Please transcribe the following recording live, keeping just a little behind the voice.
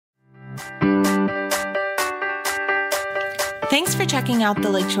Thanks for checking out the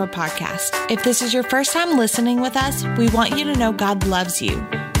Lakeshore Podcast. If this is your first time listening with us, we want you to know God loves you.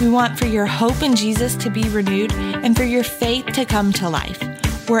 We want for your hope in Jesus to be renewed and for your faith to come to life.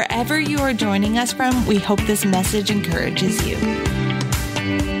 Wherever you are joining us from, we hope this message encourages you.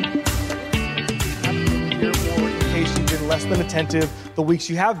 Less than attentive the weeks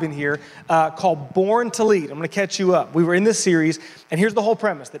you have been here, called Born to Lead. I'm going to catch you up. We were in this series, and here's the whole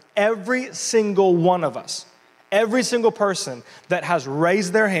premise, that every single one of us, every single person that has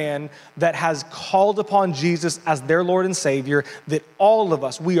raised their hand, that has called upon Jesus as their Lord and Savior, that all of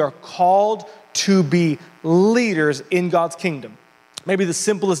us, we are called to be leaders in God's kingdom. Maybe the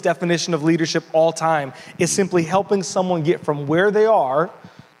simplest definition of leadership all time is simply helping someone get from where they are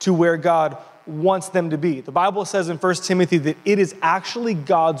to where God wants them to be. The Bible says in 1 Timothy that it is actually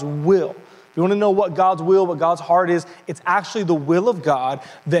God's will. If you want to know what God's will, what God's heart is, it's actually the will of God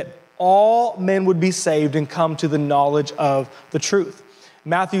that all men would be saved and come to the knowledge of the truth.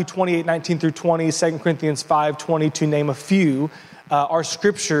 Matthew 28:19 through 20, 2 Corinthians 5:20, to name a few, are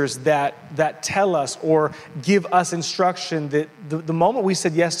scriptures that tell us or give us instruction that the moment we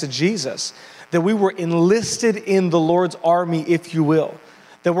said yes to Jesus, that we were enlisted in the Lord's army, if you will.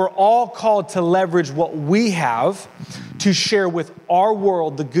 That we're all called to leverage what we have to share with our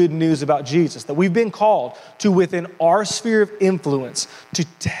world the good news about Jesus. That we've been called to, within our sphere of influence, to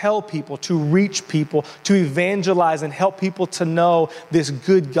tell people, to reach people, to evangelize and help people to know this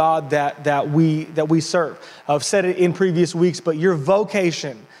good God that we serve. I've said it in previous weeks, but your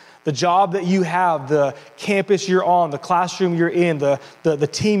vocation, the job that you have, the campus you're on, the classroom you're in, the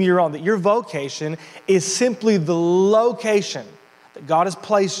team you're on, that your vocation is simply the location that God has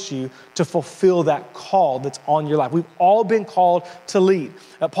placed you to fulfill that call that's on your life. We've all been called to lead.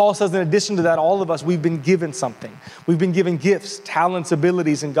 Paul says, in addition to that, all of us, we've been given something. We've been given gifts, talents,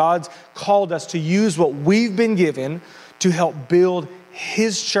 abilities, and God's called us to use what we've been given to help build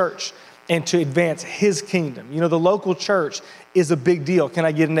His church and to advance His kingdom. You know, the local church is a big deal. Can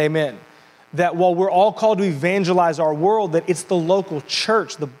I get an amen? That while we're all called to evangelize our world, that it's the local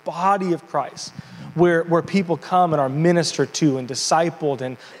church, the body of Christ, where people come and are ministered to and discipled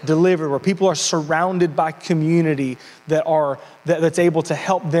and delivered, where people are surrounded by community that's able to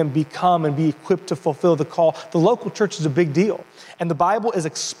help them become and be equipped to fulfill the call. The local church is a big deal. And the Bible is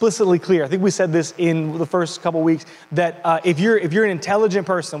explicitly clear. I think we said this in the first couple of weeks, that if you're an intelligent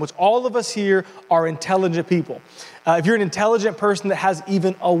person, which all of us here are intelligent people, if you're an intelligent person that has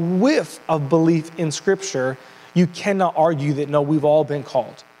even a whiff of belief in Scripture, you cannot argue that, no, we've all been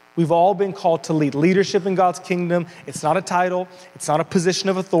called. We've all been called to lead. Leadership in God's kingdom, it's not a title. It's not a position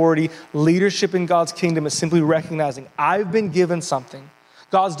of authority. Leadership in God's kingdom is simply recognizing I've been given something.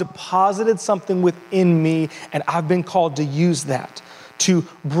 God's deposited something within me, and I've been called to use that, to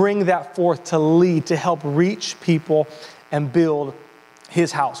bring that forth, to lead, to help reach people and build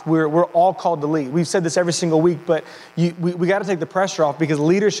His house. We're all called to lead. We've said this every single week, but we got to take the pressure off, because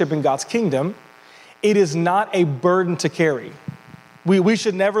leadership in God's kingdom, it is not a burden to carry. We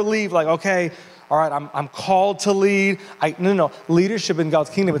should never leave like, okay, all right, I'm called to lead. No. Leadership in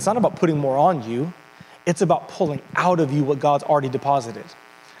God's kingdom, it's not about putting more on you. It's about pulling out of you what God's already deposited.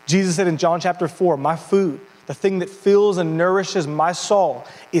 Jesus said in John chapter 4, my food, the thing that fills and nourishes my soul,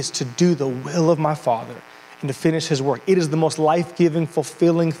 is to do the will of my Father and to finish His work. It is the most life-giving,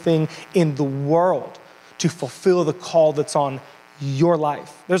 fulfilling thing in the world to fulfill the call that's on your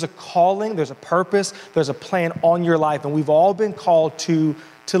life. There's a calling, there's a purpose, there's a plan on your life, and we've all been called to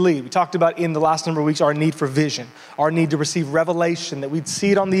lead. We talked about in the last number of weeks our need for vision, our need to receive revelation, that we'd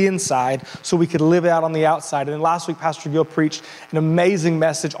see it on the inside so we could live it out on the outside. And then last week, Pastor Gil preached an amazing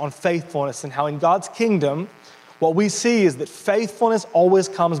message on faithfulness and how in God's kingdom, what we see is that faithfulness always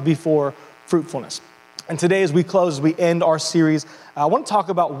comes before fruitfulness. And today, as we close, as we end our series, I want to talk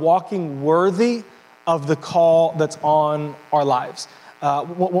about walking worthy of the call that's on our lives. I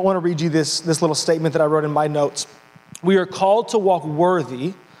want to read you this little statement that I wrote in my notes. We are called to walk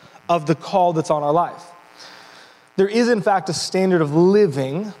worthy of the call that's on our life. There is, in fact, a standard of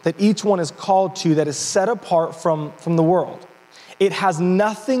living that each one is called to that is set apart from the world. It has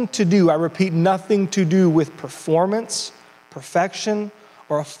nothing to do, I repeat, nothing to do with performance, perfection,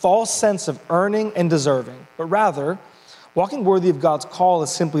 or a false sense of earning and deserving, but rather, walking worthy of God's call is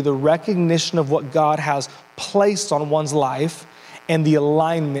simply the recognition of what God has placed on one's life and the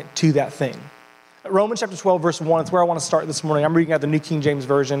alignment to that thing. Romans chapter 12, verse 1, it's where I want to start this morning. I'm reading out the New King James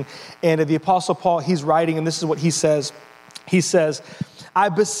Version, and the Apostle Paul, he's writing, and this is what he says. He says, I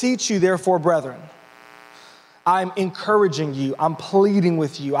beseech you, therefore, brethren, I'm encouraging you. I'm pleading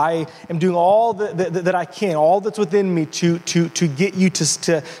with you. I am doing all that I can, all that's within me to get you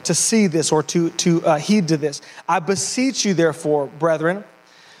to see this or to heed to this. I beseech you, therefore, brethren,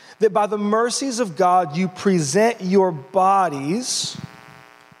 that by the mercies of God you present your bodies,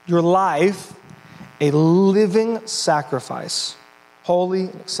 your life, a living sacrifice, holy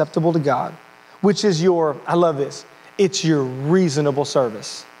and acceptable to God, which is your, I love this, it's your reasonable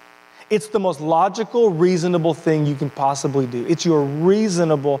service. It's the most logical, reasonable thing you can possibly do. It's your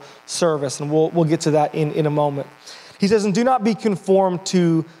reasonable service, and we'll get to that in a moment. He says, and do not be conformed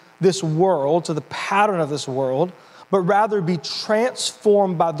to this world, to the pattern of this world, but rather be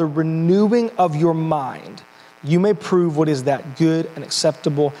transformed by the renewing of your mind. You may prove what is that good and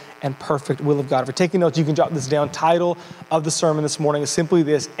acceptable and perfect will of God. If you're taking notes, you can jot this down. Title of the sermon this morning is simply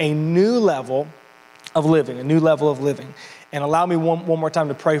this: a new level of living, a new level of living. And allow me one more time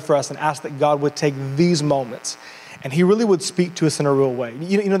to pray for us and ask that God would take these moments and he really would speak to us in a real way.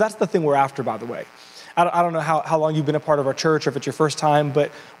 You know, that's the thing we're after, by the way. I don't know how long you've been a part of our church or if it's your first time,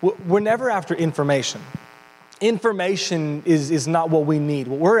 but we're never after information. Information is not what we need.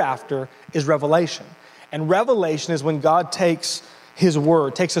 What we're after is revelation. And revelation is when God takes his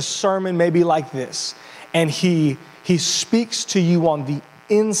word, takes a sermon maybe like this, and he speaks to you on the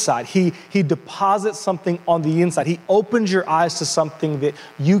inside. He deposits something on the inside. He opens your eyes to something that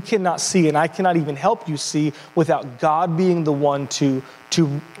you cannot see, and I cannot even help you see without God being the one to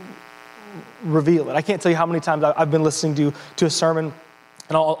reveal it. I can't tell you how many times I've been listening to a sermon,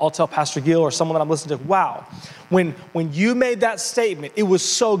 and I'll tell Pastor Gill or someone that I'm listening to, wow, when you made that statement, it was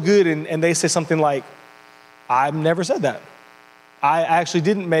so good, and they say something like, I've never said that. I actually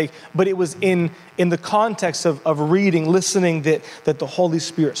didn't but it was in the context of reading, listening, that the Holy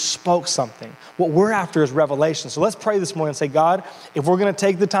Spirit spoke something. What we're after is revelation. So let's pray this morning and say, God, if we're going to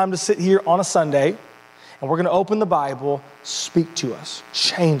take the time to sit here on a Sunday and we're going to open the Bible, speak to us,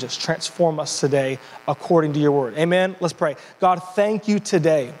 change us, transform us today according to your word. Amen. Let's pray. God, thank you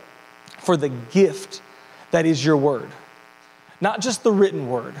today for the gift that is your word. Not just the written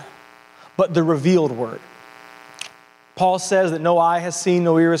word, but the revealed word. Paul says that no eye has seen,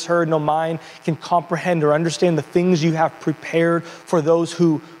 no ear has heard, no mind can comprehend or understand the things you have prepared for those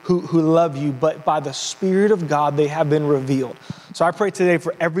who love you, but by the Spirit of God, they have been revealed. So I pray today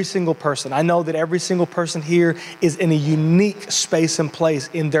for every single person. I know that every single person here is in a unique space and place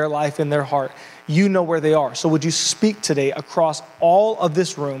in their life, in their heart. You know where they are. So would you speak today across all of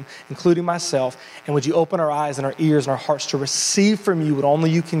this room, including myself, and would you open our eyes and our ears and our hearts to receive from you what only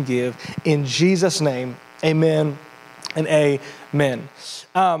you can give. In Jesus' name, amen. And amen.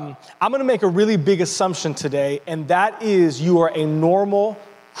 I'm going to make a really big assumption today, and that is you are a normal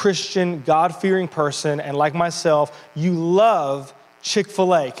Christian, God-fearing person, and like myself, you love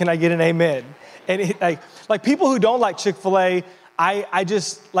Chick-fil-A. Can I get an amen? And like people who don't like Chick-fil-A, I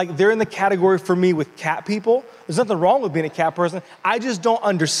just, like, they're in the category for me with cat people. There's nothing wrong with being a cat person. I just don't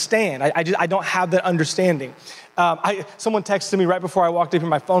understand. I don't have that understanding. Someone texted me right before I walked in,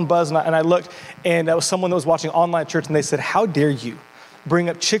 my phone buzzed, and I looked, and it was someone that was watching online church, and they said, how dare you bring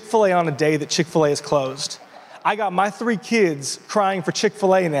up Chick-fil-A on a day that Chick-fil-A is closed? I got my 3 kids crying for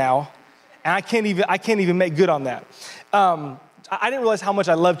Chick-fil-A now, and I can't even make good on that. I didn't realize how much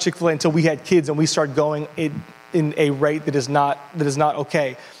I loved Chick-fil-A until we had kids and we started going in a rate that is not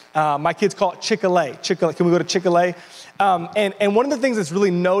okay. My kids call it Chick-fil-A. Chick-fil-A. Can we go to Chick-fil-A? And one of the things that's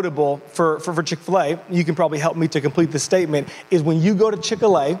really notable for Chick-fil-A, you can probably help me to complete this statement, is when you go to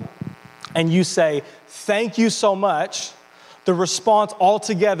Chick-fil-A and you say, thank you so much, the response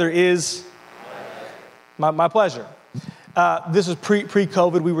altogether is, my pleasure. This was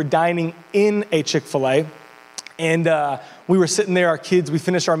pre-COVID. We were dining in a Chick-fil-A, and we were sitting there, we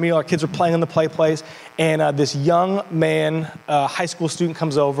finished our meal, our kids were playing on the play place, and this young man, high school student,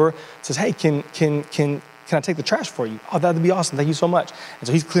 comes over, says, hey, can I take the trash for you? Oh, that'd be awesome. Thank you so much. And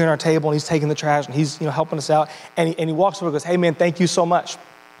so he's clearing our table and he's taking the trash and he's helping us out. And he walks over and goes, hey man, thank you so much.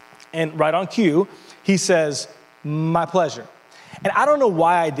 And right on cue, he says, my pleasure. And I don't know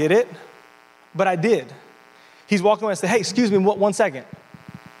why I did it, but I did. He's walking away and said, hey, excuse me, 1 second.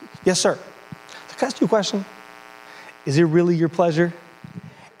 Yes, sir. Can I ask you a question? Is it really your pleasure?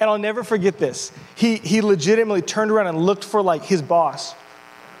 And I'll never forget this. He legitimately turned around and looked for like his boss.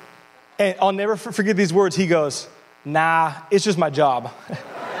 And I'll never forget these words. He goes, nah, it's just my job.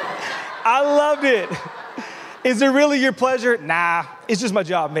 I loved it. Is it really your pleasure? Nah, it's just my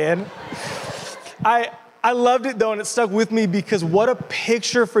job, man. I loved it though, and it stuck with me because what a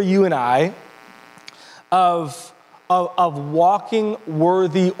picture for you and I of walking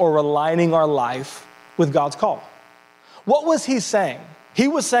worthy or aligning our life with God's call. What was he saying? He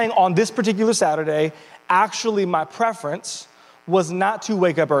was saying on this particular Saturday, actually my preference was not to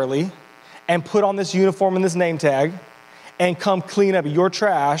wake up early and put on this uniform and this name tag and come clean up your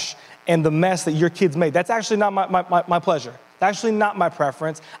trash and the mess that your kids made. That's actually not my pleasure. It's actually not my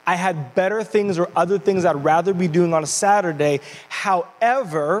preference. I had better things or other things I'd rather be doing on a Saturday.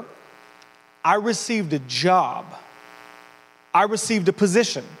 However, I received a job. I received a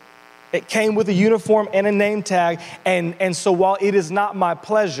position. It came with a uniform and a name tag. And so while it is not my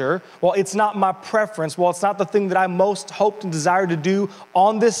pleasure, while it's not my preference, while it's not the thing that I most hoped and desired to do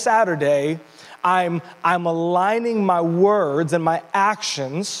on this Saturday, I'm aligning my words and my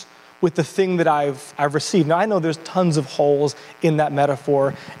actions with the thing that I've received. Now, I know there's tons of holes in that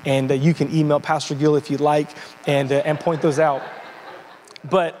metaphor, and you can email Pastor Gill if you'd like and point those out.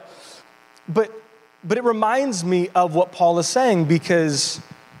 But it reminds me of what Paul is saying, because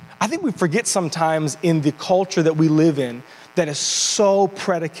I think we forget sometimes in the culture that we live in that is so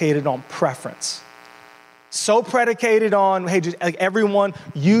predicated on preference. So predicated on, hey, just like everyone,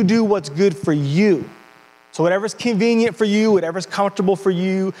 you do what's good for you. So whatever's convenient for you, whatever's comfortable for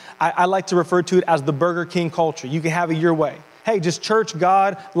you, I like to refer to it as the Burger King culture. You can have it your way. Hey, just church,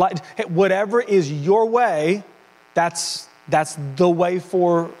 God, hey, whatever is your way, that's the way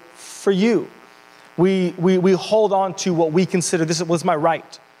for you. We hold on to what we consider this was my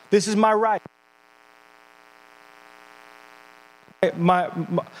right. This is my right.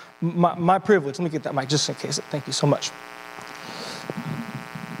 My privilege. Let me get that mic just in case. Thank you so much.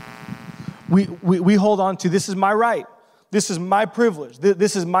 We hold on to this is my right. This is my privilege.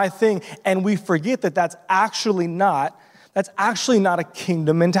 This is my thing. And we forget that that's actually not a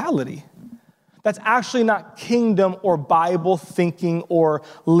kingdom mentality. That's actually not kingdom or Bible thinking or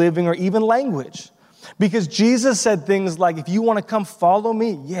living or even language. Because Jesus said things like, if you want to come follow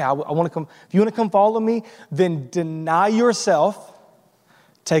me, I want to come. If you want to come follow me, then deny yourself,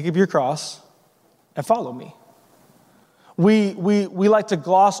 take up your cross, and follow me. We like to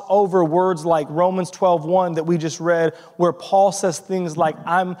gloss over words like Romans 12:1 that we just read, where Paul says things like,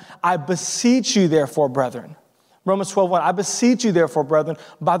 I beseech you therefore, brethren. Romans 12:1, I beseech you therefore, brethren,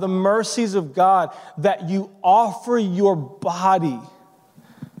 by the mercies of God, that you offer your body,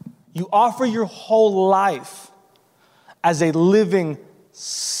 you offer your whole life as a living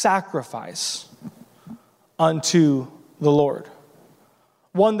sacrifice unto the Lord.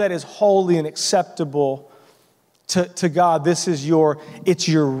 One that is holy and acceptable to God. It's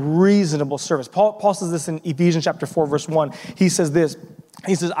your reasonable service. Paul says this in Ephesians chapter 4, verse 1. He says this.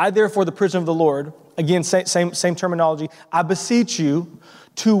 He says, I therefore, the prisoner of the Lord, again, same terminology, I beseech you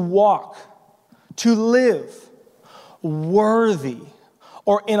to walk, to live worthy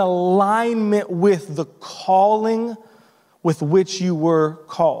or in alignment with the calling with which you were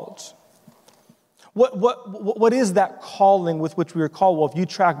called. What is that calling with which we were called? Well, if you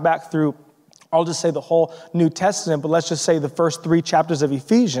track back through, I'll just say the whole New Testament, but let's just say the first 3 chapters of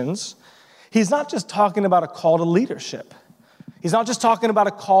Ephesians, he's not just talking about a call to leadership. He's not just talking about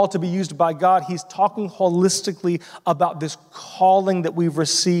a call to be used by God. He's talking holistically about this calling that we've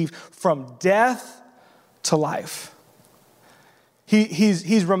received from death to life.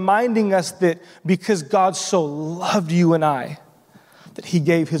 He's reminding us that because God so loved you and I, that he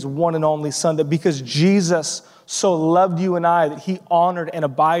gave his one and only son, that because Jesus so loved you and I, that he honored and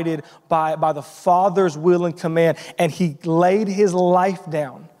abided by the Father's will and command, and he laid his life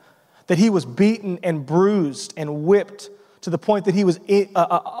down, that he was beaten and bruised and whipped to the point that he was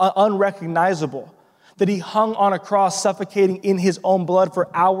unrecognizable, that he hung on a cross suffocating in his own blood for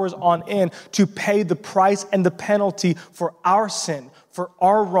hours on end to pay the price and the penalty for our sin, for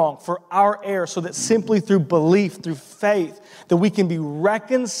our wrong, for our error, so that simply through belief, through faith, that we can be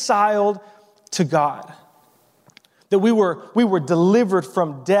reconciled to God. That we were delivered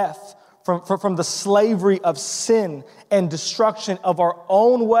from death, from the slavery of sin and destruction of our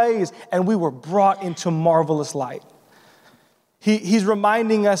own ways, and we were brought into marvelous light. He's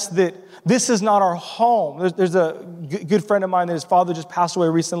reminding us that this is not our home. There's a good friend of mine that his father just passed away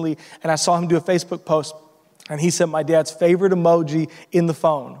recently, and I saw him do a Facebook post, and he said my dad's favorite emoji in the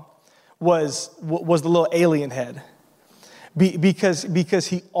phone was the little alien head, because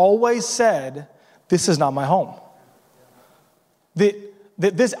he always said, "This is not my home."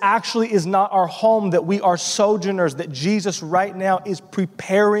 That this actually is not our home, that we are sojourners, that Jesus right now is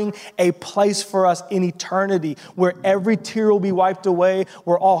preparing a place for us in eternity where every tear will be wiped away,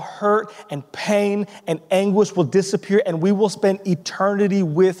 where all hurt and pain and anguish will disappear, and we will spend eternity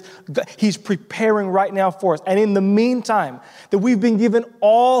with God. He's preparing right now for us. And in the meantime, that we've been given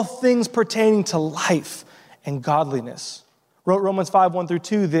all things pertaining to life and godliness. Romans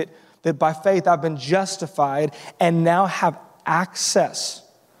 5:1-2, that by faith I've been justified and now have access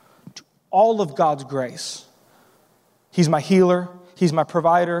to all of God's grace. He's my healer. He's my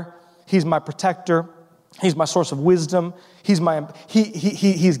provider. He's my protector. He's my source of wisdom. He's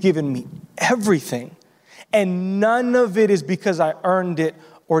given me everything. And none of it is because I earned it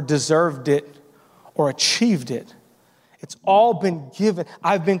or deserved it or achieved it. It's all been given.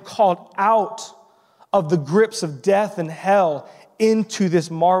 I've been called out of the grips of death and hell into this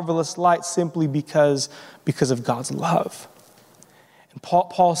marvelous light simply because of God's love. And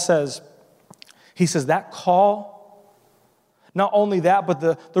Paul says, he says that call, not only that, but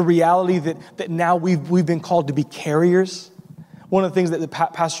the reality that now we've been called to be carriers. One of the things that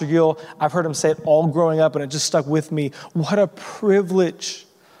Pastor Gill, I've heard him say it all growing up, and it just stuck with me. What a privilege,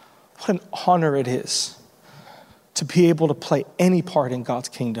 what an honor it is to be able to play any part in God's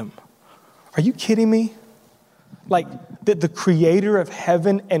kingdom. Are you kidding me? Like that the creator of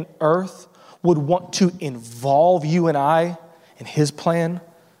heaven and earth would want to involve you and I in his plan,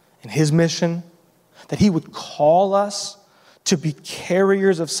 in his mission, that he would call us to be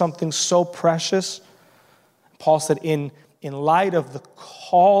carriers of something so precious. Paul said, in light of the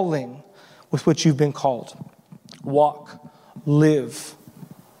calling with which you've been called, walk, live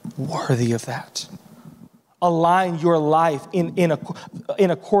worthy of that. Align your life in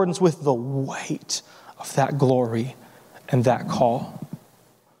accordance with the weight of that glory and that call.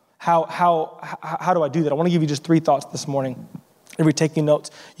 How do I do that? I want to give you just 3 thoughts this morning. If you're taking notes,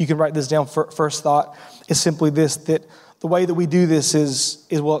 you can write this down. First thought is simply this, that the way that we do this is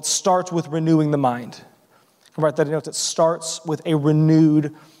it starts with renewing the mind. I write that in notes. It starts with a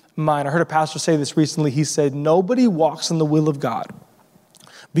renewed mind. I heard a pastor say this recently. He said, nobody walks in the will of God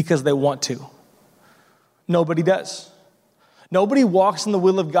because they want to. Nobody does. Nobody walks in the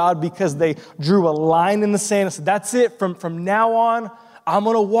will of God because they drew a line in the sand and said, that's it. From now on, I'm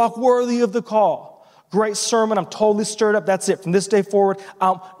going to walk worthy of the call. Great sermon. I'm totally stirred up. That's it. From this day forward,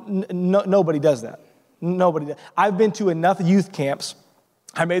 nobody does that. Nobody does. I've been to enough youth camps.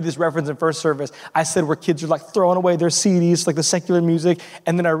 I made this reference in first service. I said where kids are like throwing away their CDs, like the secular music.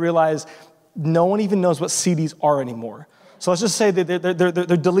 And then I realized no one even knows what CDs are anymore. So let's just say that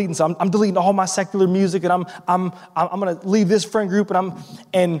they're deleting. So I'm deleting all my secular music, and I'm going to leave this friend group,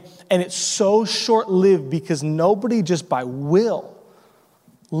 and it's so short-lived because nobody just by will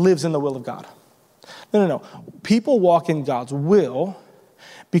lives in the will of God. No. People walk in God's will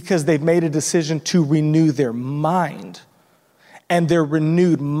because they've made a decision to renew their mind, and their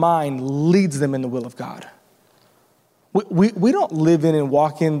renewed mind leads them in the will of God. We don't live in and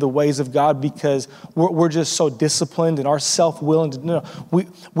walk in the ways of God because we're just so disciplined and our self-will. No.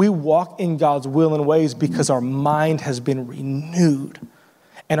 We walk in God's will and ways because our mind has been renewed,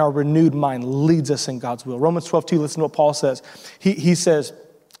 and our renewed mind leads us in God's will. Romans 12:2, listen to what Paul says. He says,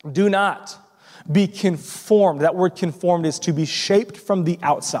 do not be conformed. That word conformed is to be shaped from the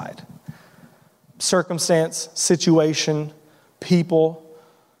outside. Circumstance, situation, people,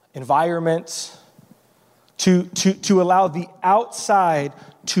 environment, to allow the outside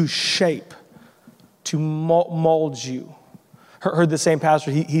to shape, to mold you. Heard the same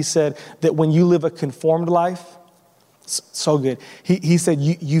pastor, he said that when you live a conformed life, so good. He said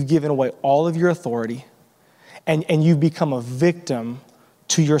you've given away all of your authority and you've become a victim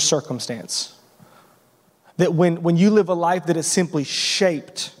to your circumstance. That when you live a life that is simply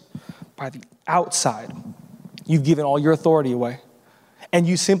shaped by the outside, you've given all your authority away. And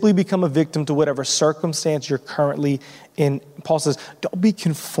you simply become a victim to whatever circumstance you're currently in. Paul says, don't be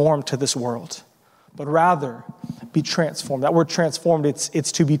conformed to this world, but rather be transformed. That word transformed,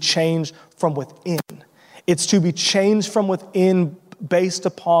 it's to be changed from within. It's to be changed from within based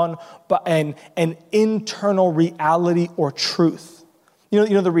upon an internal reality or truth. You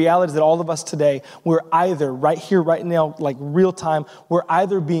know the reality is that all of us today, we're either right here, right now, like real time, we're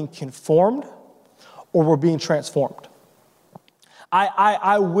either being conformed or we're being transformed.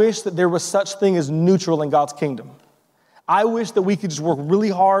 I wish that there was such thing as neutral in God's kingdom. I wish that we could just work really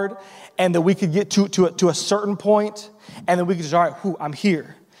hard and that we could get to a certain point and then we could just, all right, I'm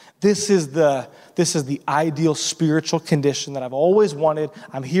here. This is the ideal spiritual condition that I've always wanted.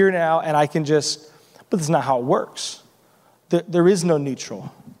 I'm here now and I can but that's not how it works. There is no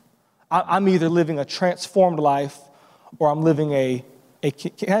neutral. I'm either living a transformed life or I'm living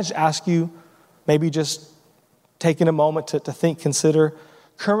can I just ask you, maybe just taking a moment to think, consider,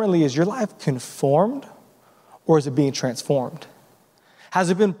 currently, is your life conformed or is it being transformed?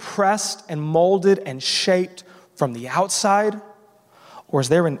 Has it been pressed and molded and shaped from the outside? Or is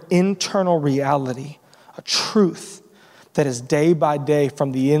there an internal reality, a truth that is day by day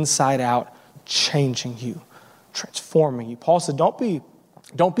from the inside out changing you, transforming you? Paul said, don't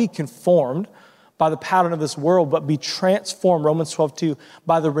be conformed, by the pattern of this world, but be transformed, Romans 12:2,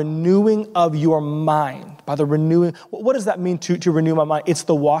 by the renewing of your mind. By the renewing, what does that mean to renew my mind? It's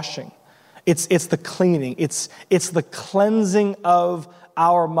the washing. It's the cleaning. It's the cleansing of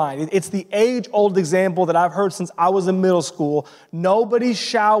our mind. It's the age-old example that I've heard since I was in middle school. Nobody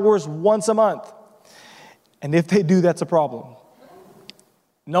showers once a month. And if they do, that's a problem.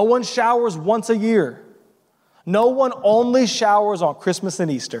 No one showers once a year. No one only showers on Christmas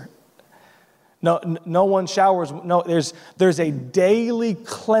and Easter. No one showers. No, there's a daily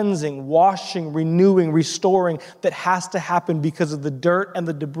cleansing, washing, renewing, restoring that has to happen because of the dirt and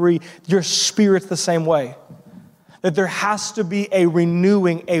the debris. Your spirit's the same way. That there has to be a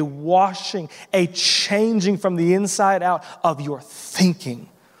renewing, a washing, a changing from the inside out of your thinking,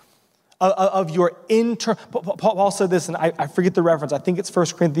 of your internal. Paul said this, and I forget the reference. I think it's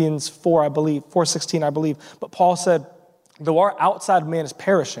 1 Corinthians 4, I believe, 4:16, I believe. But Paul said, though our outside man is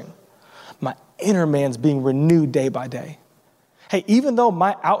perishing, my inner man's being renewed day by day. Hey, even though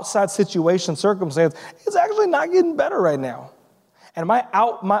my outside situation, circumstance is actually not getting better right now, and my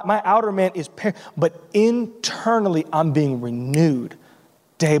outer man is, but internally I'm being renewed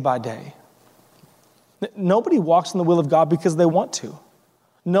day by day. Nobody walks in the will of God because they want to.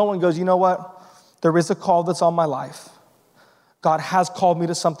 No one goes, you know what? There is a call that's on my life. God has called me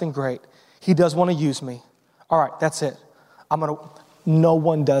to something great. He does want to use me. All right, that's it. No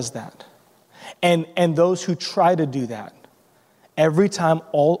one does that. And those who try to do that, every time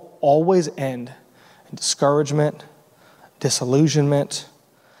always end in discouragement, disillusionment,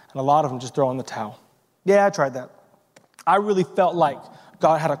 and a lot of them just throw in the towel. Yeah, I tried that. I really felt like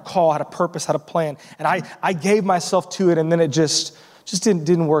God had a call, had a purpose, had a plan, and I gave myself to it, and then it just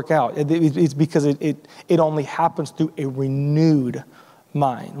didn't work out. It's because it only happens through a renewed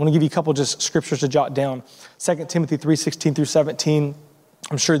mind. I want to give you a couple just scriptures to jot down. 2 Timothy 3:16 through 17.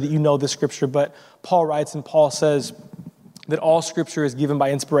 I'm sure that you know this scripture, but Paul writes, and Paul says that all scripture is given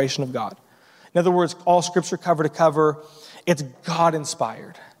by inspiration of God. In other words, all scripture cover to cover, it's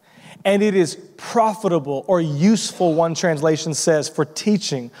God-inspired. And it is profitable or useful, one translation says, for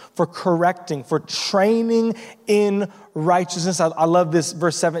teaching, for correcting, for training in righteousness. I love this,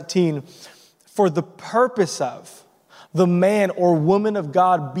 verse 17. For the purpose of the man or woman of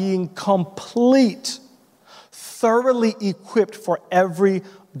God being complete, thoroughly equipped for every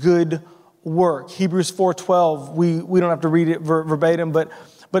good work. Hebrews 4:12, we don't have to read it verbatim, but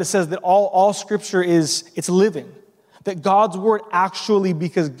it says that all scripture it's living. That God's word actually,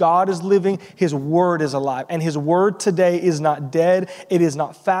 because God is living, his word is alive. And his word today is not dead. It is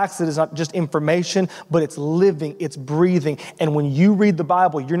not facts. It is not just information, but it's living, it's breathing. And when you read the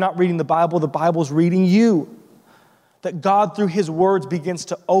Bible, you're not reading the Bible's reading you. That God, through his words, begins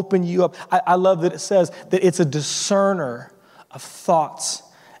to open you up. I love that it says that it's a discerner of thoughts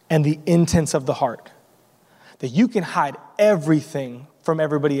and the intents of the heart. That you can hide everything from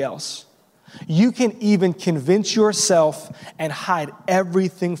everybody else. You can even convince yourself and hide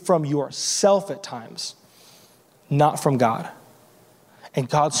everything from yourself at times, not from God. And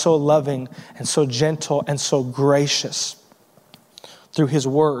God's so loving and so gentle and so gracious through his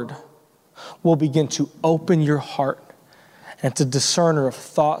word will begin to open your heart, and it's a discerner of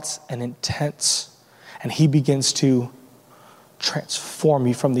thoughts and intents, and he begins to transform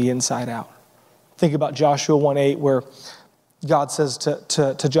you from the inside out. Think about Joshua 1:8, where God says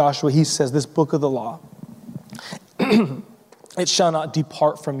to Joshua, he says, this book of the law, it shall not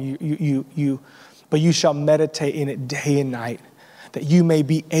depart from you, but you shall meditate in it day and night, that you may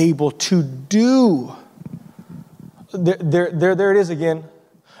be able to do. There it is again.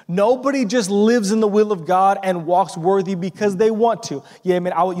 Nobody just lives in the will of God and walks worthy because they want to. Yeah,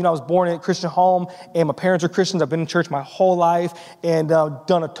 man, I was born in a Christian home, and my parents are Christians. I've been in church my whole life, and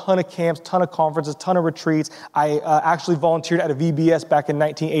done a ton of camps, ton of conferences, ton of retreats. I actually volunteered at a VBS back in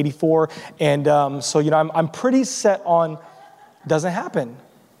 1984, and so I'm pretty set on doesn't happen.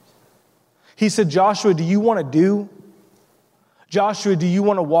 He said, Joshua, do you want to do? Joshua, do you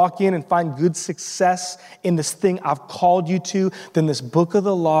want to walk in and find good success in this thing I've called you to? Then this book of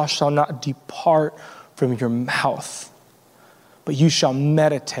the law shall not depart from your mouth, but you shall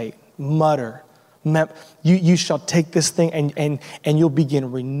meditate, mutter. You shall take this thing and you'll begin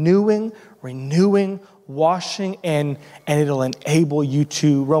renewing, washing, and it'll enable you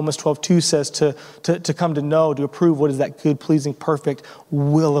to, Romans 12:2 says, to come to know, to approve what is that good, pleasing, perfect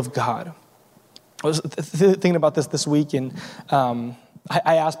will of God. I was thinking about this week, and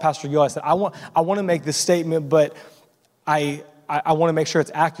I asked Pastor Yo, I said, I want to make this statement, but I want to make sure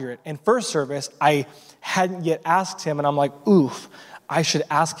it's accurate. And first service, I hadn't yet asked him, and I'm like, oof, I should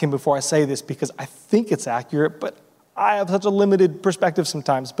ask him before I say this because I think it's accurate, but I have such a limited perspective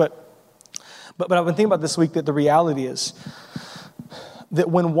sometimes. But But I've been thinking about this week that the reality is that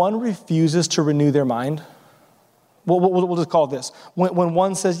when one refuses to renew their mind, we'll just call it this. When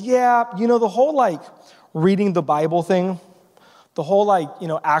one says, yeah, the whole reading the Bible thing, the whole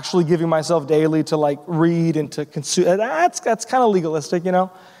actually giving myself daily to read and to consume, that's kind of legalistic,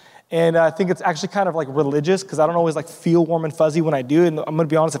 And I think it's actually kind of religious because I don't always feel warm and fuzzy when I do it. And I'm going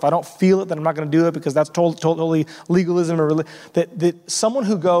to be honest, if I don't feel it, then I'm not going to do it because that's totally legalism. That someone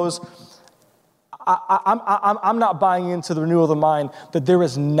who goes, I'm not buying into the renewal of the mind, that there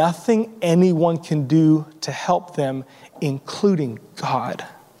is nothing anyone can do to help them, including God.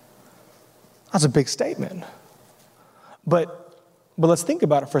 That's a big statement. But let's think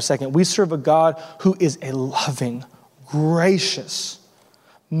about it for a second. We serve a God who is a loving, gracious,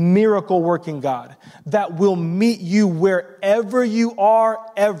 miracle-working God that will meet you wherever you are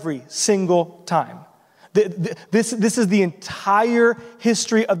every single time. This is the entire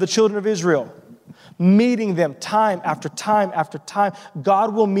history of the children of Israel. Meeting them time after time after time.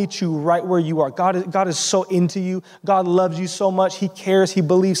 God will meet you right where you are. God is so into you. God loves you so much. He cares. He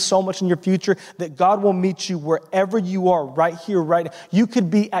believes so much in your future that God will meet you wherever you are right here, right now. You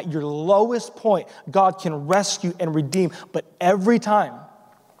could be at your lowest point. God can rescue and redeem. But every time,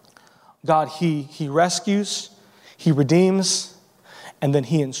 God, He rescues, He redeems, and then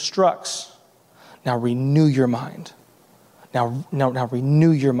He instructs. Now renew your mind. Now renew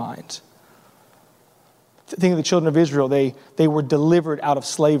your mind. Think of the children of Israel. They were delivered out of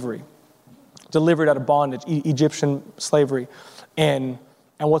slavery, delivered out of bondage, Egyptian slavery. And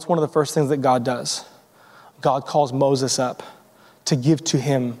what's one of the first things that God does? God calls Moses up to give to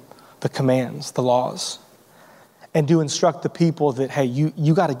him the commands, the laws, and to instruct the people that, hey,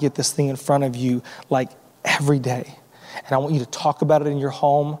 you got to get this thing in front of you every day. And I want you to talk about it in your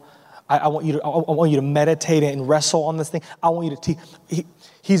home. I want you to meditate and wrestle on this thing. I want you to teach.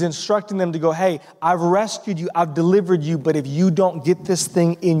 He's instructing them to go, hey, I've rescued you, I've delivered you, but if you don't get this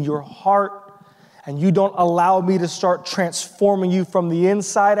thing in your heart and you don't allow me to start transforming you from the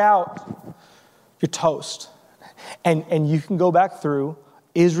inside out, you're toast. And you can go back through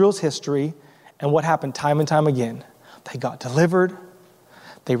Israel's history and what happened time and time again. They got delivered,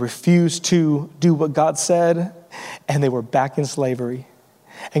 they refused to do what God said, and they were back in slavery.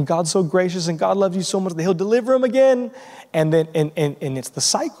 And God's so gracious and God loves you so much that He'll deliver them again. And then and it's the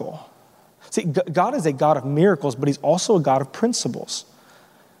cycle. See, God is a God of miracles, but He's also a God of principles.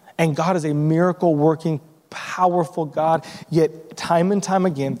 And God is a miracle working, powerful God. Yet time and time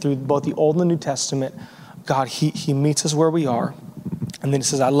again through both the Old and the New Testament, God, He meets us where we are. And then He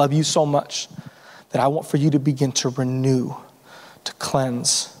says, I love you so much that I want for you to begin to renew, to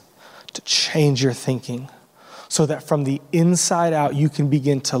cleanse, to change your thinking, so that from the inside out, you can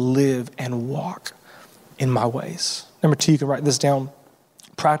begin to live and walk in my ways. Number 2, you can write this down.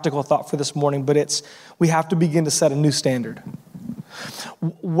 Practical thought for this morning, but we have to begin to set a new standard.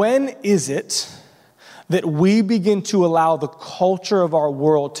 When is it that we begin to allow the culture of our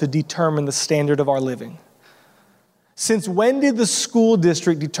world to determine the standard of our living? Since when did the school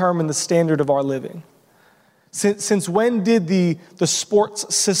district determine the standard of our living? Since when did the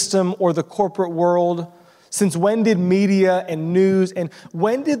sports system or the corporate world? Since when did media and news, and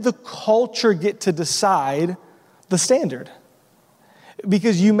when did the culture get to decide the standard?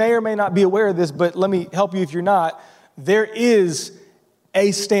 Because you may or may not be aware of this, but let me help you if you're not. There is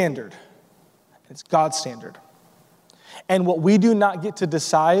a standard. It's God's standard. And what we do not get to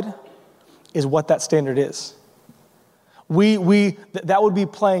decide is what that standard is. That would be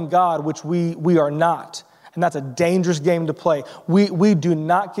playing God, which we are not. And that's a dangerous game to play. We do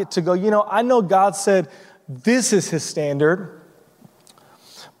not get to go, I know God said, this is His standard.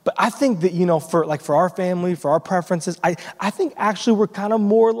 But I think that, for our family, for our preferences, I think actually we're kind of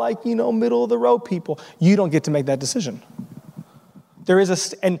more middle of the road people. You don't get to make that decision.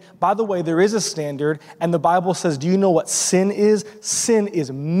 And by the way, there is a standard, and the Bible says, do you know what sin is? Sin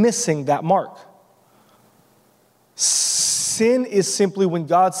is missing that mark. Sin is simply when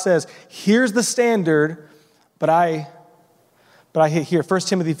God says, here's the standard, but I hit here. 1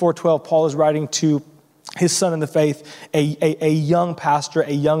 Timothy 4:12, Paul is writing to his son in the faith, a young pastor,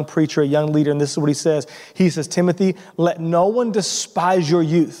 a young preacher, a young leader, and this is what he says. He says, Timothy, let no one despise your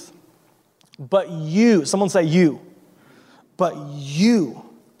youth, but you, someone say you, but you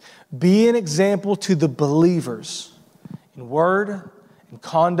be an example to the believers in word, in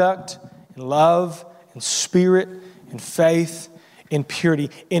conduct, in love, in spirit, in faith, in purity.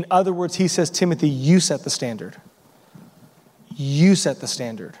 In other words, he says, Timothy, you set the standard. You set the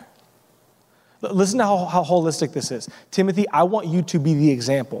standard. Listen to how holistic this is. Timothy, I want you to be the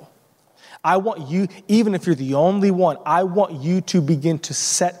example. I want you, even if you're the only one, I want you to begin to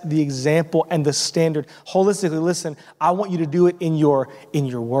set the example and the standard. Holistically, listen, I want you to do it in your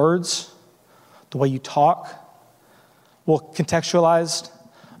words, the way you talk. Well, contextualized,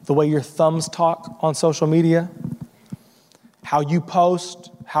 the way your thumbs talk on social media, how you post,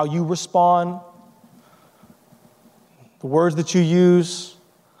 how you respond, the words that you use,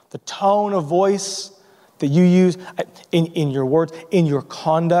 the tone of voice that you use in your words, in your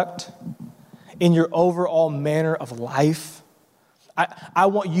conduct, in your overall manner of life. I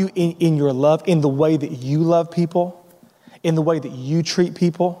want you in your love, in the way that you love people, in the way that you treat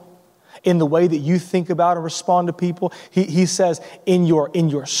people, in the way that you think about and respond to people. He says in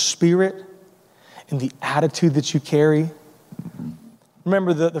your spirit, in the attitude that you carry.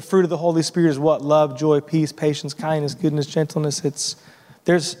 Remember, the fruit of the Holy Spirit is what? Love, joy, peace, patience, kindness, goodness, gentleness.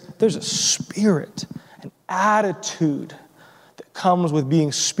 There's a spirit, an attitude that comes with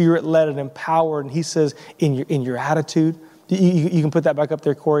being spirit-led and empowered. And he says, in your attitude, you can put that back up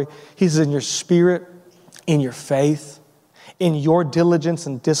there, Corey. He says, in your spirit, in your faith, in your diligence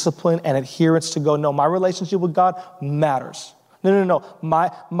and discipline and adherence to go, no, my relationship with God matters. No.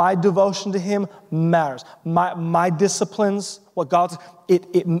 My devotion to him matters. My disciplines, what God's,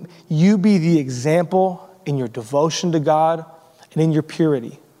 you be the example in your devotion to God and in your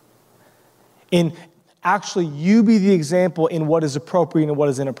purity. Actually, you be the example in what is appropriate and what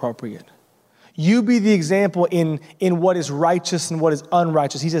is inappropriate. You be the example in what is righteous and what is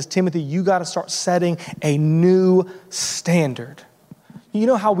unrighteous. He says, Timothy, you got to start setting a new standard. You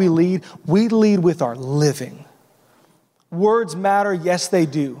know how we lead? We lead with our living. Words matter, yes, they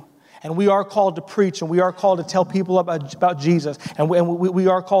do. And we are called to preach, and we are called to tell people about Jesus, and we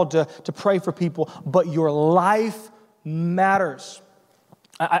are called to pray for people, but your life matters.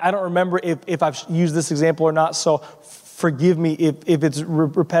 I don't remember if I've used this example or not, so forgive me if it's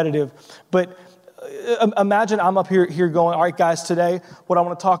repetitive. But imagine I'm up here going, all right, guys, today what I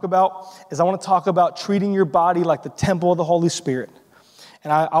want to talk about is I want to talk about treating your body like the temple of the Holy Spirit.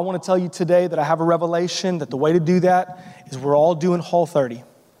 And I want to tell you today that I have a revelation that the way to do that is we're all doing Whole30.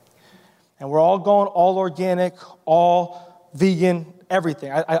 And we're all going all organic, all vegan,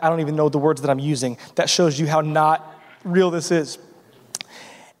 everything. I don't even know the words that I'm using. That shows you how not real this is.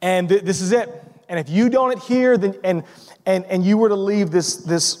 And this is it. And if you don't adhere, then and you were to leave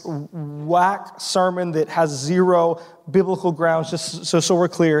this whack sermon that has zero biblical grounds, just so we're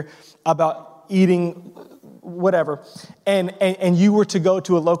clear about eating whatever, and you were to go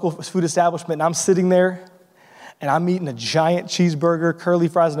to a local food establishment, and I'm sitting there, and I'm eating a giant cheeseburger, curly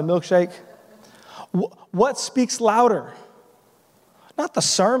fries, and a milkshake, what speaks louder? Not the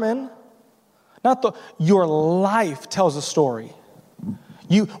sermon, your life tells a story.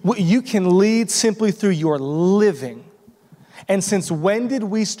 You can lead simply through your living. And since when did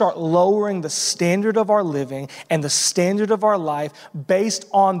we start lowering the standard of our living and the standard of our life based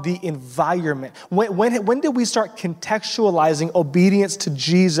on the environment? When did we start contextualizing obedience to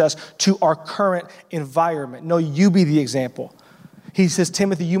Jesus to our current environment? No, you be the example. He says,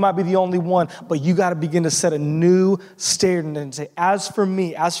 Timothy, you might be the only one, but you got to begin to set a new standard and say, as for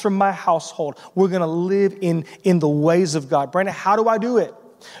me, as for my household, we're going to live in the ways of God. Brandon, how do I do it?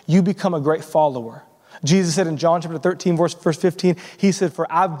 You become a great follower. Jesus said in John chapter 13, verse 15, he said, for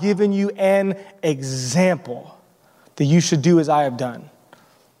I've given you an example that you should do as I have done.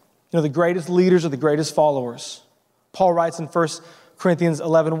 You know, the greatest leaders are the greatest followers. Paul writes in 1 Corinthians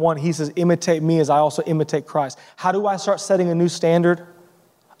 11:1, he says, imitate me as I also imitate Christ. How do I start setting a new standard?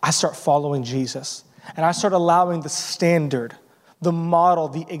 I start following Jesus. And I start allowing the standard, the model,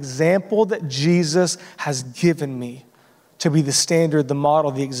 the example that Jesus has given me to be the standard, the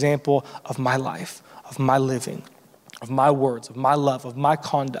model, the example of my life, of my living, of my words, of my love, of my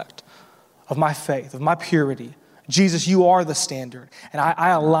conduct, of my faith, of my purity. Jesus, you are the standard. And I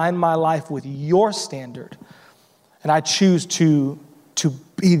align my life with your standard. And I choose to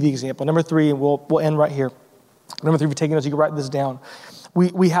be the example. Number 3, and we'll end right here. Number 3, if you're taking notes, you can write this down.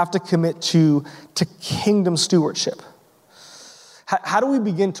 We have to commit to kingdom stewardship. How do we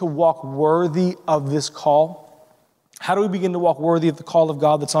begin to walk worthy of this call? How do we begin to walk worthy of the call of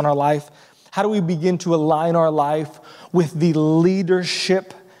God that's on our life? How do we begin to align our life with the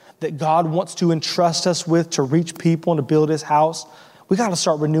leadership that God wants to entrust us with to reach people and to build his house? We got to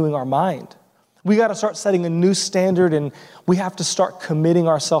start renewing our mind. We got to start setting a new standard, and we have to start committing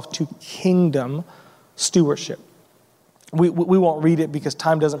ourselves to kingdom stewardship. We won't read it because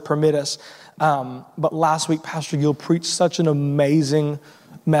time doesn't permit us. But last week, Pastor Gill preached such an amazing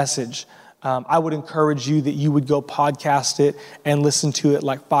message. I would encourage you that you would go podcast it and listen to it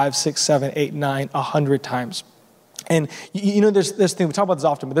like 5, 6, 7, 8, 9, 100 times. And there's things, we talk about this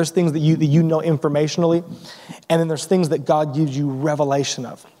often, but there's things that you know informationally, and then there's things that God gives you revelation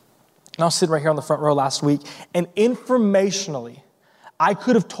of. And I was sitting right here on the front row last week, and informationally, I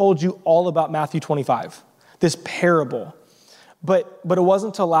could have told you all about Matthew 25, this parable. But it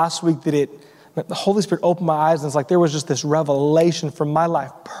wasn't until last week that the Holy Spirit opened my eyes, and it's like there was just this revelation from my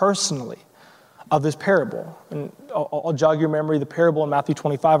life personally of this parable. And I'll jog your memory. The parable in Matthew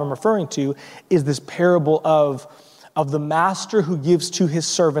 25 I'm referring to is this parable of the master who gives to his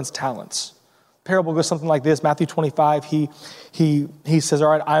servants talents. The parable goes something like this. Matthew 25, he says, all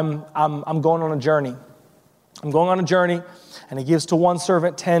right, I'm going on a journey. I'm going on a journey, and he gives to one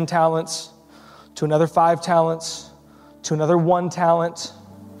servant 10 talents, to another 5 talents, to another 1 talent.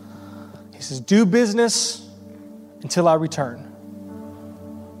 He says, do business until I return.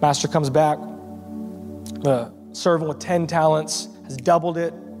 Master comes back. The servant with 10 talents has doubled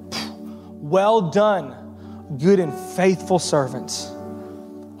it. Well done, good and faithful servant.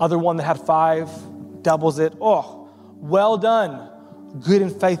 Other one that had 5 doubles it. Oh, well done, good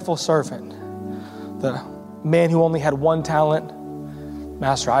and faithful servant. The man who only had 1 talent,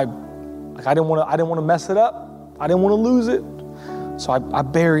 Master, I didn't want to mess it up. I didn't want to lose it. So I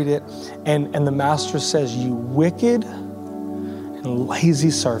buried it. And the master says, you wicked and lazy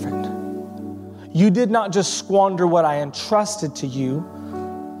servant. You did not just squander what I entrusted to you.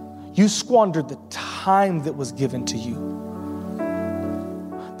 You squandered the time that was given to you.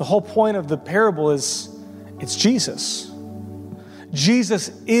 The whole point of the parable is it's Jesus.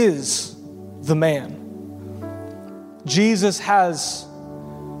 Jesus is the man. Jesus has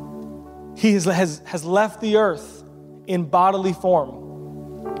left the earth in bodily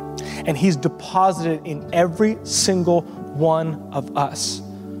form, and he's deposited in every single one of us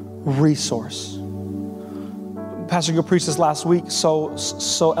resource. Pastor Gill preached this last week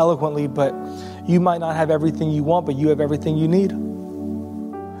so eloquently, but you might not have everything you want, but you have everything you need.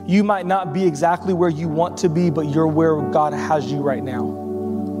 You might not be exactly where you want to be, but you're where God has you right now.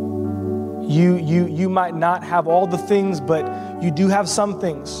 You might not have all the things, but you do have some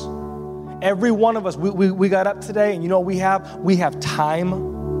things. Every one of us, we got up today, and you know what we have? We have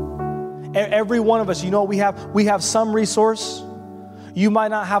time. Every one of us, you know what we have some resource. You might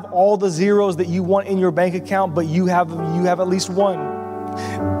not have all the zeros that you want in your bank account, but you have at least one.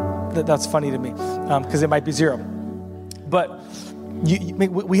 That's funny to me, because it might be 0. But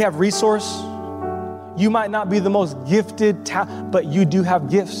we have resource. You might not be the most gifted, but you do have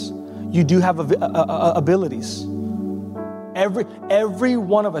gifts. You do have abilities. Every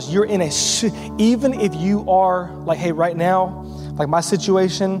one of us, you're in even if you are like, hey, right now, like my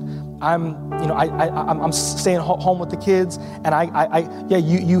situation, I'm staying home with the kids, and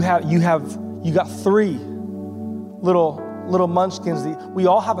you got 3 little munchkins. We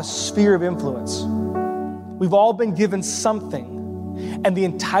all have a sphere of influence. We've all been given something. And the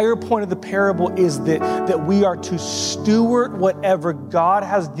entire point of the parable is that we are to steward whatever God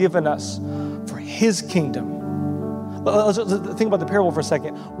has given us for his kingdom. Let's think about the parable for a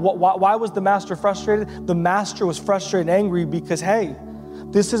second. Why was the master frustrated? The master was frustrated and angry because, hey,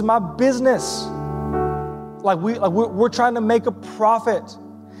 this is my business. We're trying to make a profit.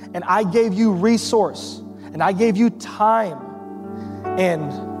 And I gave you resource. And I gave you time.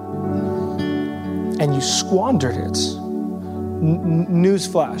 And you squandered it.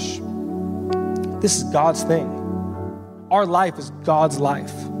 Newsflash. This is God's thing. Our life is God's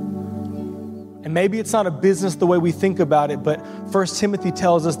life. And maybe it's not a business the way we think about it, but 1 Timothy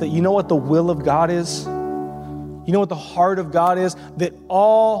tells us that you know what the will of God is? You know what the heart of God is? That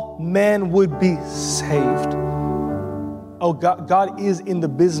all men would be saved. Oh, God is in the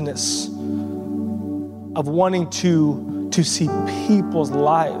business of wanting to see people's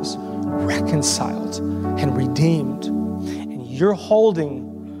lives reconciled and redeemed. And you're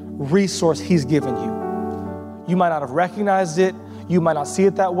holding resource he's given you. You might not have recognized it. You might not see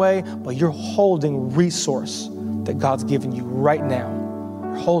it that way, but you're holding resource that God's given you right now.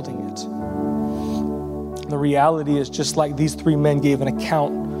 You're holding it. The reality is, just like these 3 men gave an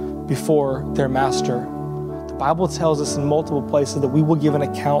account before their master, the Bible tells us in multiple places that we will give an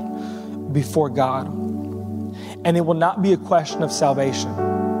account before God. And it will not be a question of salvation.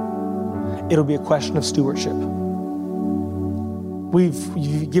 It'll be a question of stewardship.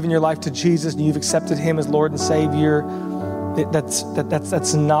 You've given your life to Jesus and you've accepted him as Lord and Savior.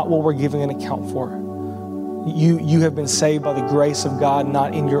 That's not what we're giving an account for. You have been saved by the grace of God,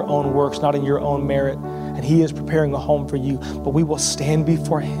 not in your own works, not in your own merit. And he is preparing a home for you. But we will stand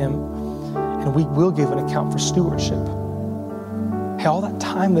before him and we will give an account for stewardship. Hey, all that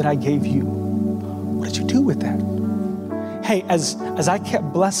time that I gave you, what did you do with that? Hey, as I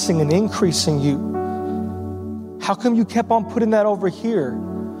kept blessing and increasing you, How come you kept on putting that over here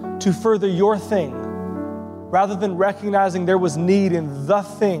to further your thing, rather than recognizing there was need in the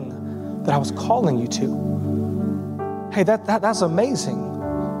thing that I was calling you to? Hey, that's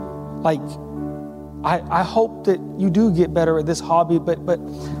amazing. Like, I hope that you do get better at this hobby, but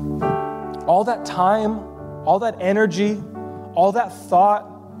all that time, all that energy, all that thought,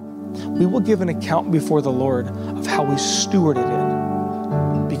 we will give an account before the Lord of how we stewarded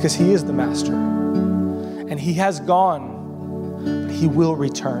it, because he is the master. And he has gone, but he will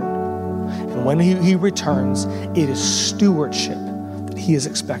return. And when he returns, it is stewardship that he is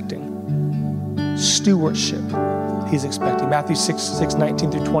expecting. Stewardship he's expecting. Matthew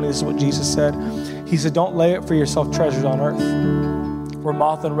 6:19-20, this is what Jesus said. He said, don't lay up for yourself treasures on earth, where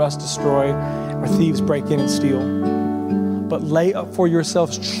moth and rust destroy, where thieves break in and steal. But lay up for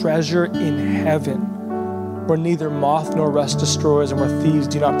yourselves treasure in heaven, where neither moth nor rust destroys and where thieves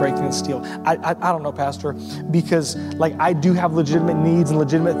do not break in and steal. I don't know, Pastor, because like I do have legitimate needs and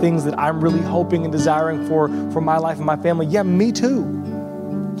legitimate things that I'm really hoping and desiring for my life and my family. Yeah, me too.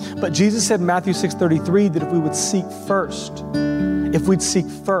 But Jesus said in Matthew 6:33 that if we would seek first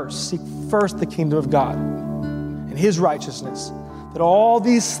the kingdom of God and his righteousness, that all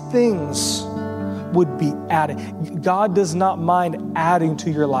these things would be added. God does not mind adding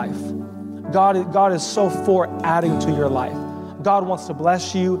to your life. God is so for adding to your life. God wants to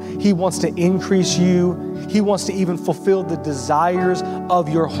bless you. He wants to increase you. He wants to even fulfill the desires of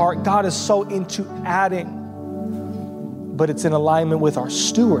your heart. God is so into adding, but it's in alignment with our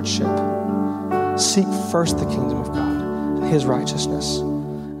stewardship. Seek first the kingdom of God and his righteousness,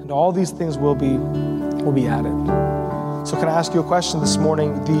 and all these things will be added. So can I ask you a question this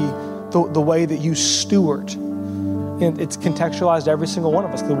morning? The way that you steward, and it's contextualized every single one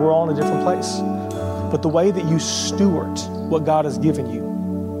of us because we're all in a different place. But the way that you steward what God has given you,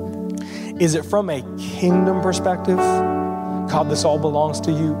 is it from a kingdom perspective? God, this all belongs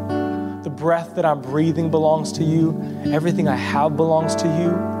to you. The breath that I'm breathing belongs to you. Everything I have belongs to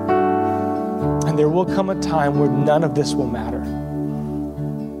you. And there will come a time where none of this will matter.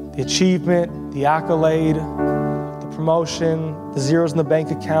 The achievement, the accolade, the promotion, the zeros in the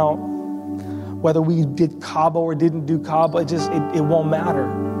bank account, whether we did Cabo or didn't do Cabo, it won't matter.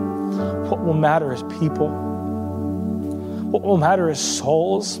 What will matter is people. What will matter is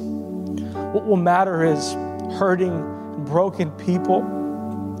souls. What will matter is hurting, broken people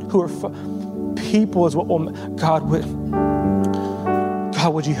who are people is what will, God,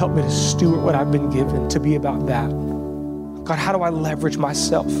 would you help me to steward what I've been given to be about that? God, how do I leverage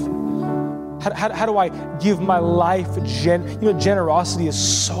myself? How do I give my life? Generosity is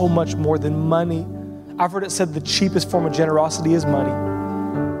so much more than money. I've heard it said the cheapest form of generosity is money.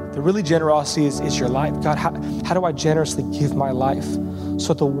 The really generosity is your life. God, how do I generously give my life so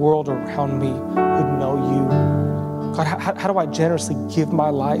that the world around me would know you? God, how do I generously give my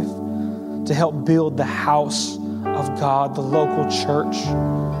life to help build the house of God, the local church?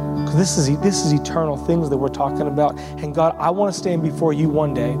 Because this is eternal things that we're talking about. And God, I want to stand before you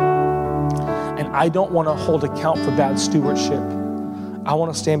one day, and I don't want to hold account for bad stewardship. I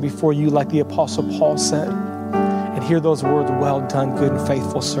want to stand before you like the Apostle Paul said, and hear those words, well done, good and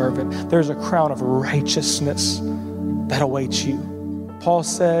faithful servant. There's a crown of righteousness that awaits you. Paul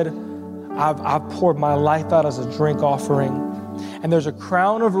said, I've poured my life out as a drink offering, and there's a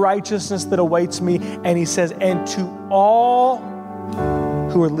crown of righteousness that awaits me. And he says, and to all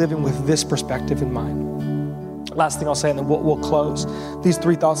who are living with this perspective in mind. Last thing I'll say, and then we'll close. These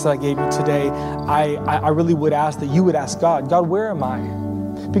 3 thoughts that I gave you today, I really would ask that you would ask God, where am I?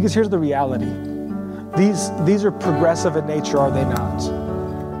 Because here's the reality. These are progressive in nature, are they not?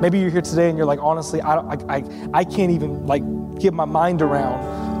 Maybe you're here today and you're like, honestly, I can't even get my mind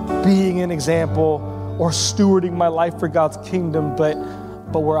around being an example or stewarding my life for God's kingdom. But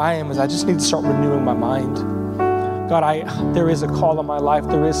where I am is I just need to start renewing my mind. God, there is a call on my life.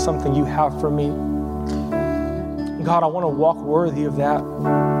 There is something you have for me. God, I want to walk worthy of that.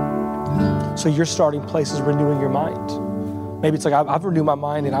 So your starting place is renewing your mind. Maybe it's like I've renewed my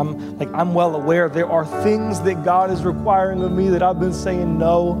mind, and I'm well aware there are things that God is requiring of me that I've been saying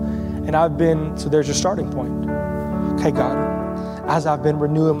no, and so there's your starting point. Okay, God, as I've been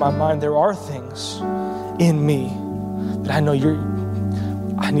renewing my mind, there are things in me that I know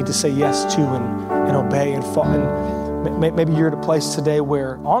I need to say yes to and obey and follow. Maybe you're at a place today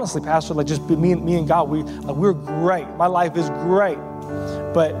where, honestly, Pastor, just me and God, we're great. My life is great,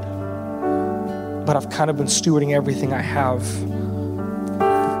 but I've kind of been stewarding everything I have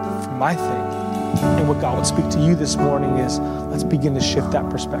for my thing. And what God would speak to you this morning is, let's begin to shift that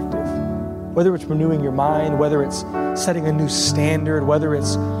perspective. whether it's renewing your mind, whether it's setting a new standard, whether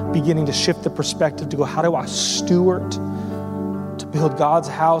it's beginning to shift the perspective to go, how do I steward to build God's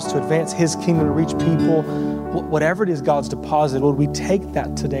house, to advance his kingdom, to reach people? Whatever it is God's deposited, would we take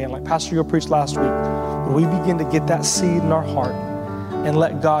that today? And like Pastor Yo preached last week, would we begin to get that seed in our heart and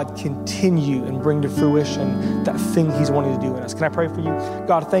let God continue and bring to fruition that thing he's wanting to do in us? Can I pray for you?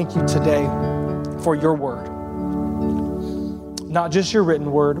 God, thank you today for your word. Not just your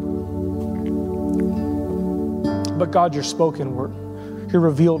written word, but God, your spoken word, your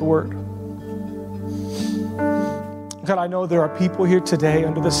revealed word. God, I know there are people here today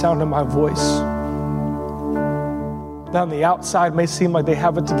under the sound of my voice that on the outside may seem like they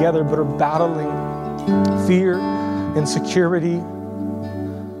have it together, but are battling fear, insecurity,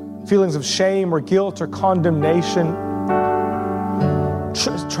 feelings of shame or guilt or condemnation,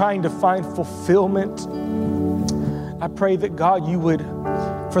 trying to find fulfillment. I pray that God, you would,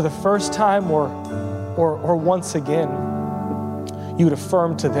 for the first time or once again, you would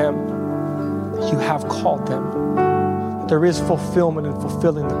affirm to them that you have called them, that there is fulfillment in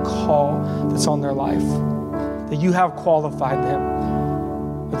fulfilling the call that's on their life, that you have qualified them.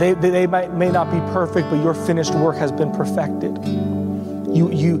 They may not be perfect, but your finished work has been perfected.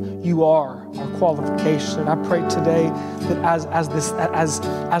 You are our qualification. And I pray today that as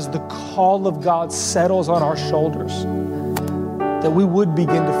the call of God settles on our shoulders, that we would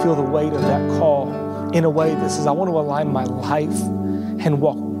begin to feel the weight of that call in a way that says, I want to align my life and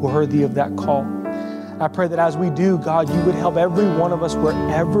walk worthy of that call. I pray that as we do, God, you would help every one of us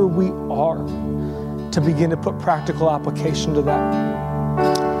wherever we are to begin to put practical application to that,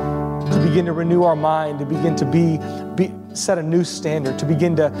 to begin to renew our mind, to begin to set a new standard, to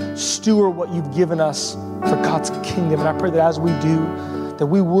begin to steward what you've given us for God's kingdom. And I pray that as we do, that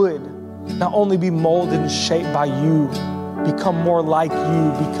we would not only be molded and shaped by you, become more like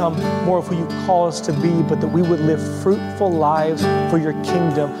you, become more of who you call us to be, but that we would live fruitful lives for your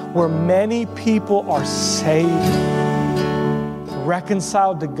kingdom, where many people are saved,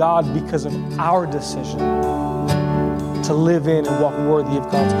 reconciled to God because of our decision to live in and walk worthy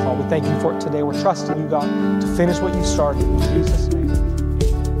of God's call. We thank you for it today. We're trusting you, God, to finish what you started. In Jesus' name.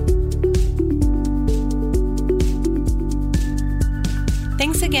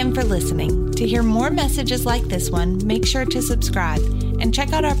 Thanks again for listening. To hear more messages like this one, make sure to subscribe and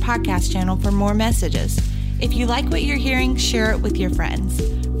check out our podcast channel for more messages. If you like what you're hearing, share it with your friends.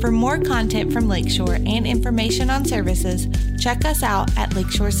 For more content from Lakeshore and information on services, check us out at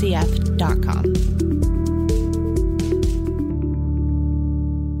lakeshorecf.com.